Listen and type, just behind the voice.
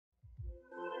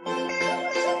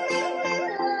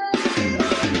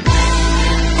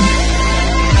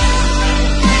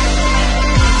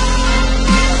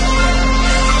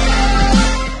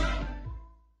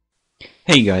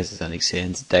Hey guys, it's Alex here,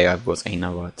 and today I've got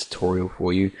another tutorial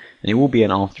for you, and it will be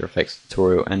an After Effects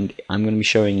tutorial, and I'm going to be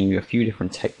showing you a few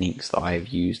different techniques that I have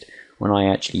used when I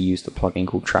actually used a plugin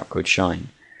called Trapcode Shine.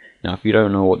 Now, if you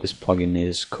don't know what this plugin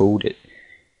is called,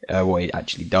 what it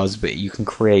actually does, but you can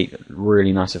create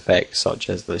really nice effects, such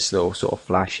as this little sort of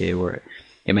flash here, where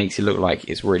it makes it look like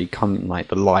it's really coming, like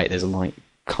there's a light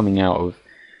coming out of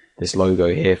this logo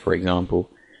here, for example.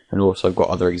 And also I've got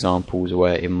other examples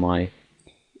where in my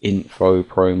info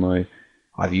promo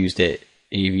I've used it.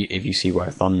 If you see where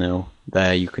a thumbnail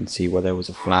there, you can see where there was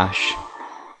a flash.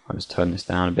 I'll just turn this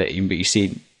down a bit, but you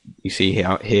see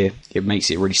here it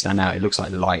makes it really stand out. It looks like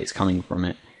the light is coming from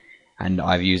it, and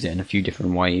I've used it in a few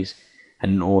different ways.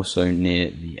 And also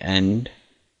near the end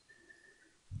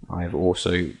I've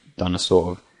also done a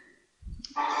sort of,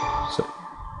 so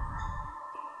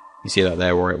you see that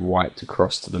there where it wiped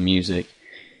across to the music.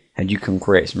 And you can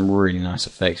create some really nice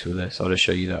effects with this. I'll just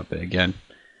show you that bit again.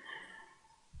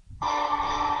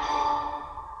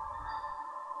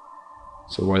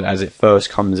 So as it first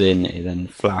comes in, it then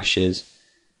flashes,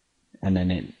 and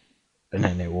then it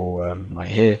will like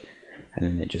here, and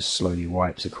then it just slowly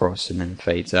wipes across and then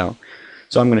fades out.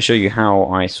 So I'm going to show you how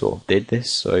I sort of did this.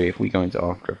 So if we go into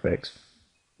After Effects,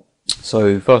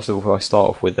 so first of all, I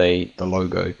start off with the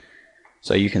logo.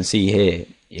 So you can see here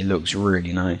it looks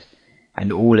really nice.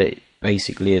 And all it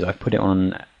basically is, I've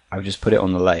just put it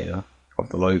on the layer of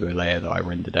the logo layer that I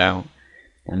rendered out,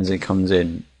 and as it comes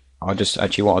in, what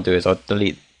I'll do is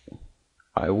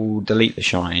I will delete the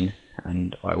shine,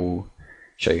 and I will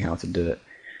show you how to do it.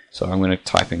 So I'm going to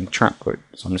type in Trapcode.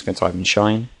 So I'm just going to type in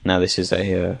shine. Now this is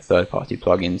a third-party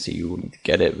plugin, so you will need to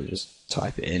get it, but just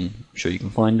type it in. I'm sure you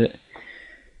can find it.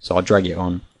 So I'll drag it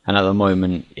on, and at the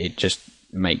moment it just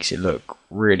makes it look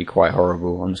really quite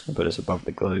horrible. I'm just going to put this above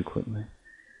the glow quickly.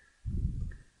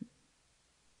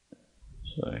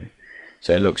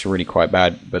 So it looks really quite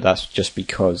bad, but that's just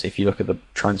because if you look at the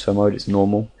transfer mode, it's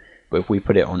normal. But if we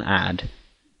put it on add,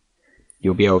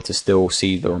 you'll be able to still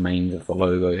see the remains of the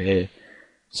logo here.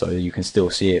 So you can still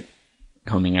see it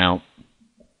coming out,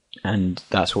 and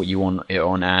that's what you want it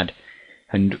on add.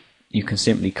 And you can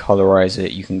simply colorize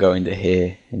it. You can go into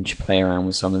here and play around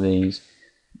with some of these.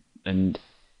 And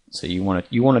so you want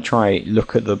to try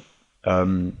look at the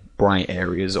bright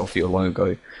areas of your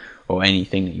logo or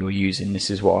anything that you're using.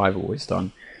 This is what I've always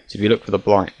done. So if you look for the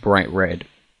bright red,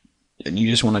 and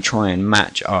you just want to try and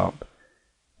match up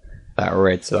that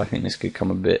red. So I think this could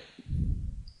come a bit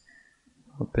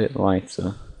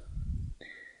lighter,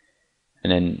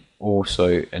 and then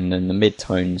the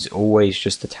midtones always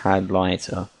just a tad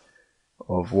lighter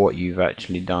of what you've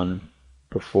actually done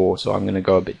before. So I'm going to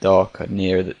go a bit darker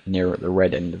near at the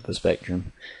red end of the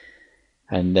spectrum,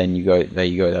 and then there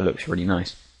you go, that looks really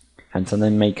nice. And to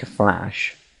then make a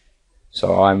flash,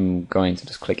 so I'm going to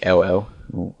just click LL,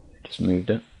 just moved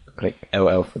it, click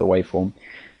LL for the waveform,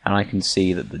 and I can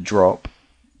see that the drop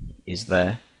is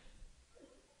there.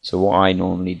 So what I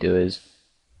normally do is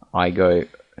I go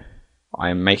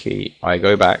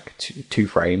back to 2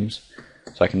 frames.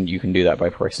 So you can do that by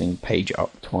pressing page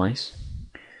up twice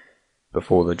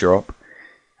before the drop,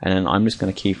 and then I'm just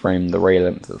going to keyframe the ray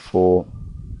length at 4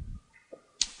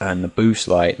 and the boost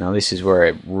light. Now this is where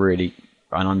and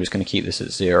I'm just going to keep this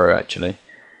at 0 actually,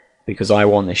 because I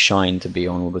want this shine to be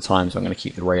on all the time. So I'm going to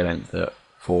keep the ray length at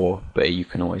 4, but you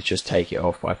can always just take it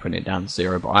off by putting it down to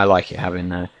 0. But I like it having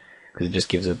there because it just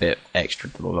gives a bit extra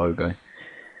to the logo.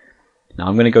 Now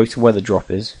I'm going to go to where the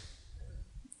drop is,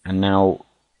 and now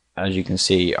as you can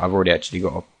see, I've already actually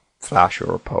got a flash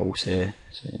or a pulse here.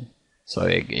 So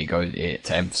it goes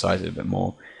to emphasize it a bit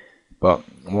more. But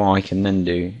what I can then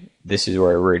do, this is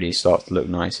where it really starts to look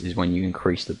nice, is when you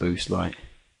increase the boost light.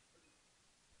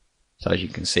 So as you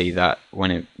can see that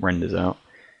when it renders out,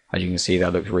 as you can see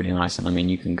that looks really nice. And I mean,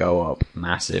 you can go up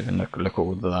massive and look at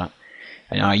all of that.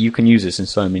 And you can use this in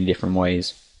so many different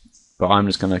ways. But I'm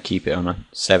just going to keep it on a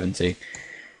 70,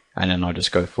 and then I'll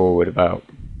just go forward about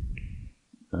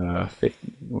 50.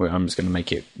 I'm just going to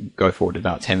make it go forward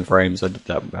about 10 frames. I did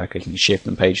that by clicking shift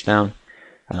and page down,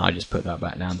 and I just put that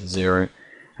back down to 0,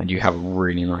 and you have a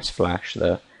really nice flash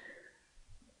there.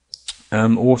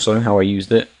 Also, how I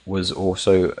used it was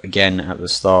also again at the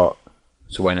start.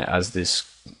 So as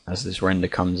this render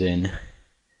comes in,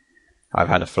 I've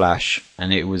had a flash,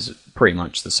 and it was pretty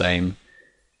much the same.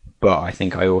 But I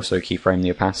think I also keyframed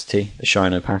the opacity, the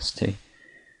shine opacity,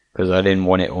 because I didn't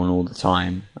want it on all the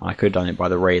time. I could have done it by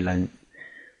the ray length,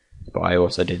 but I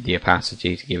also did the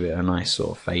opacity to give it a nice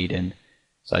sort of fade in.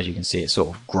 So as you can see, it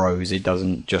sort of grows. It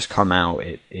doesn't just come out,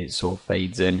 it sort of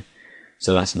fades in.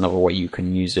 So that's another way you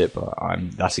can use it, but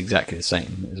that's exactly the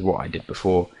same as what I did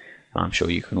before. and I'm sure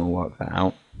you can all work that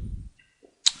out.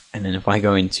 And then if I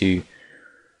go into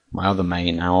my other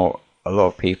main, now a lot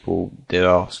of people did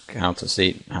ask how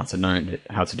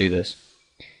to do this,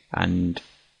 and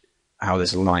how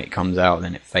this light comes out,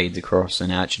 then it fades across,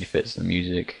 and it actually fits the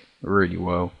music really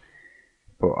well.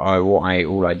 But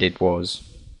all I did was,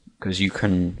 because you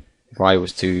can, if I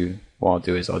was to, what I'll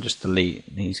do is I'll just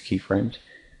delete these keyframes.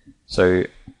 So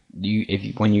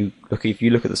if you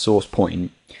look at the source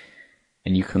point,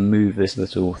 and you can move this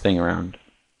little thing around,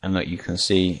 and look, you can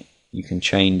see you can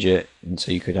change it, and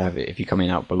so you could have it, if you're coming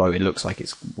out below, it looks like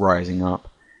it's rising up.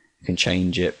 You can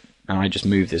change it, and I just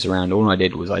moved this around. All I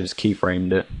did was I just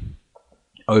keyframed it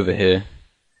over here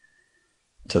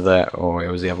to there, or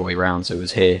it was the other way around, so it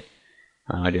was here,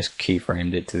 and I just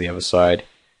keyframed it to the other side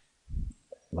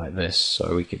like this.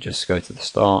 So we could just go to the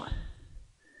start,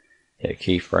 hit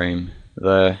keyframe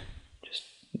there, just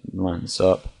line this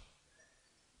up,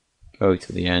 go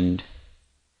to the end,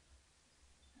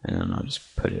 and then I'll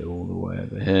just put it all the way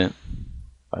over here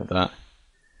like that.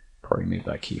 Probably move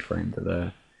that keyframe to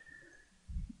there,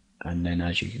 and then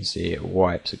as you can see, it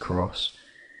wipes across,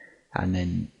 and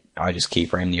then I just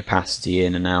keyframe the opacity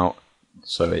in and out,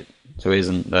 so it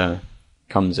isn't there,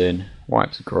 comes in,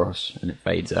 wipes across, and it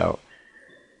fades out.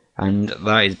 And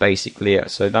that is basically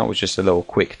it. So that was just a little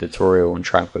quick tutorial on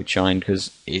Trapcode Shine, because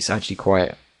it's actually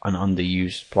quite an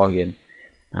underused plugin.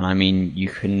 And I mean, you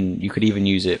could even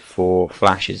use it for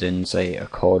flashes in, say, a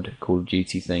COD Call of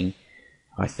Duty thing.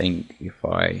 I think if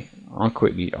I'll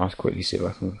quickly see if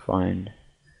I can find.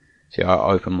 See,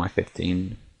 I'll open my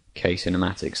 15K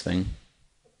cinematics thing,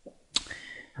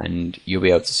 and you'll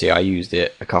be able to see I used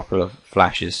it a couple of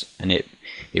flashes, and it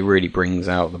really brings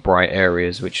out the bright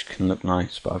areas, which can look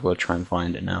nice. But I've got to try and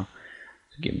find it now.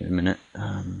 So give me a minute.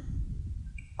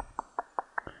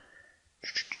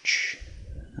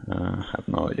 I have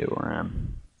no idea where I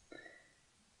am.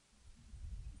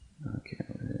 Okay,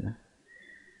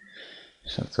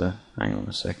 just have to hang on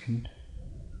a second.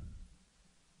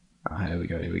 Oh, here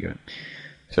we go.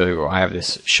 So I have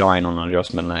this shine on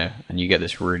adjustment layer, and you get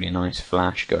this really nice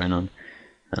flash going on.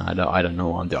 And I don't know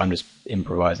what I'm doing. I'm just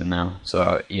improvising now.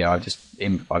 So yeah, I've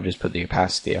just put the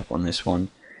opacity up on this one,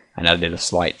 and added a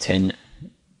slight tint,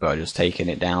 but I've just taken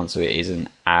it down so it isn't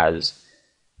as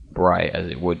bright as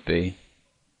it would be,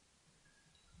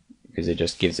 because it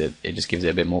just gives it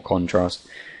a bit more contrast.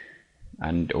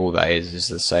 And all that is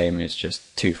the same. It's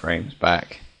just 2 frames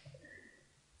back.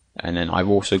 And then I've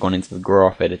also gone into the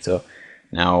graph editor.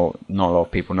 Now, not a lot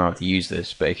of people know how to use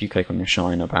this, but if you click on your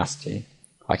shine opacity,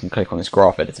 I can click on this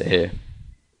graph editor here,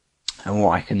 and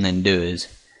what I can then do is,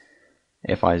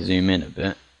 if I zoom in a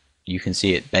bit, you can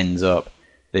see it bends up.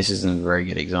 This isn't a very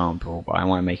good example, but I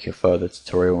might make a further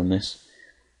tutorial on this.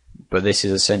 But this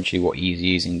is essentially what easy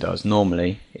easing does.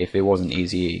 Normally, if it wasn't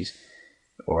easy ease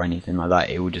or anything like that,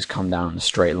 it would just come down in a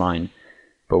straight line.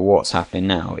 But what's happening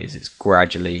now is it's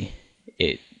gradually,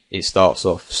 it starts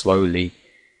off slowly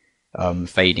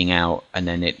fading out, and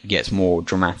then it gets more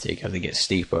dramatic as it gets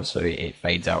steeper, so it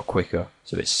fades out quicker.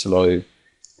 So it's slow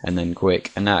and then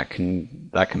quick, and that can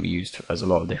be used as a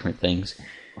lot of different things.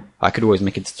 I could always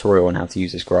make a tutorial on how to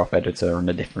use this graph editor and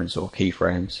the different sort of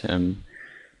keyframes.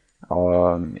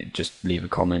 Just leave a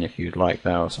comment if you'd like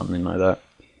that or something like that.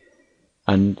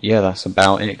 And yeah, that's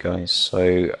about it, guys.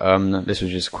 So this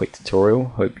was just a quick tutorial.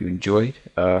 Hope you enjoyed.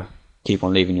 Keep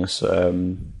on leaving your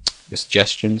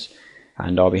suggestions,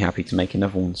 and I'll be happy to make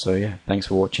another one. So yeah, thanks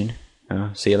for watching.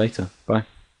 See you later. Bye.